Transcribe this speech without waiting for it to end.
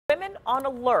Women on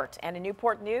alert, and in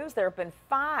Newport News, there have been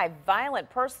 5 violent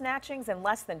purse snatchings in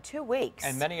less than 2 weeks.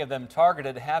 And many of them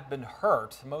targeted have been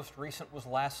hurt. The most recent was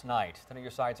last night. 10 on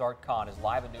your side's Art Kohn is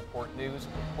live in Newport News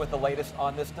with the latest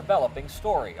on this developing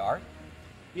story. Art?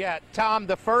 Yeah, Tom,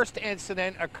 the first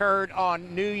incident occurred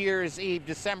on New Year's Eve,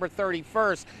 December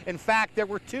 31st. In fact, there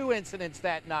were 2 incidents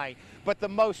that night, but the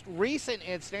most recent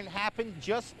incident happened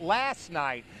just last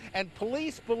night. And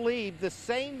police believe the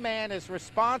same man is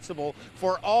responsible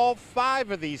for all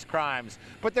 5 of these crimes.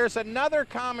 But there's another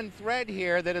common thread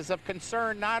here that is of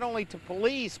concern not only to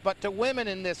police, but to women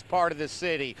in this part of the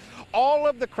city. All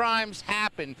of the crimes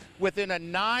happened within a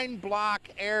 9-block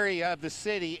area of the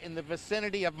city in the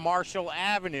vicinity of Marshall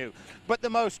Avenue. But the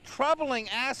most troubling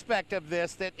aspect of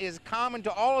this that is common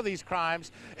to all of these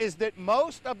crimes is that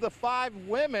most of the 5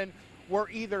 women were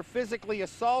either physically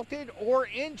assaulted or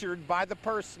injured by the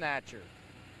purse snatcher.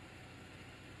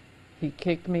 He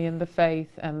kicked me in the face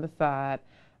and the side.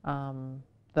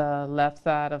 The left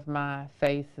side of my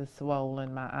face is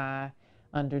swollen, my eye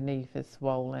underneath is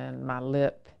swollen, my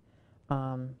lip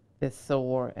is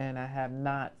sore, and I have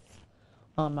knots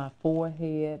on my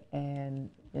forehead and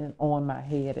on my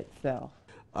head itself.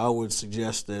 I would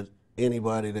suggest that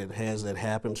anybody that has that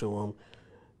happen to them,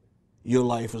 your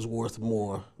life is worth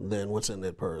more than what's in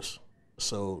that purse.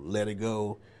 So let it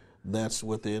go. That's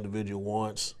what the individual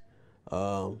wants.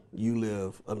 You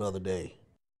live another day.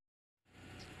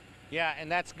 Yeah,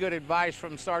 and that's good advice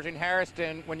from Sergeant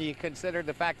Harrison when you consider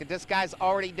the fact that this guy's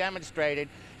already demonstrated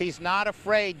he's not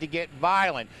afraid to get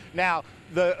violent. Now,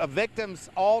 the victims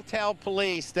all tell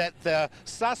police that the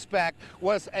suspect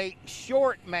was a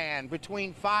short man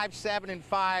between 5'7" and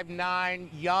 5'9",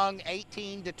 young,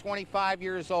 18 to 25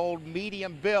 years old,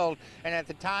 medium build, and at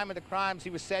the time of the crimes he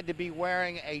was said to be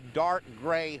wearing a dark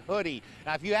gray hoodie.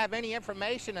 Now, if you have any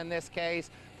information in this case,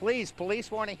 please,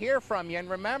 police want to hear from you. And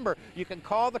remember, you can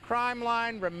call the crime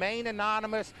line, remain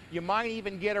anonymous. You might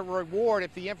even get a reward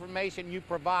if the information you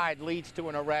provide leads to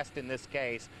an arrest in this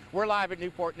case. We're live at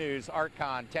Newport News. Art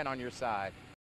Kohn, 10 on your side.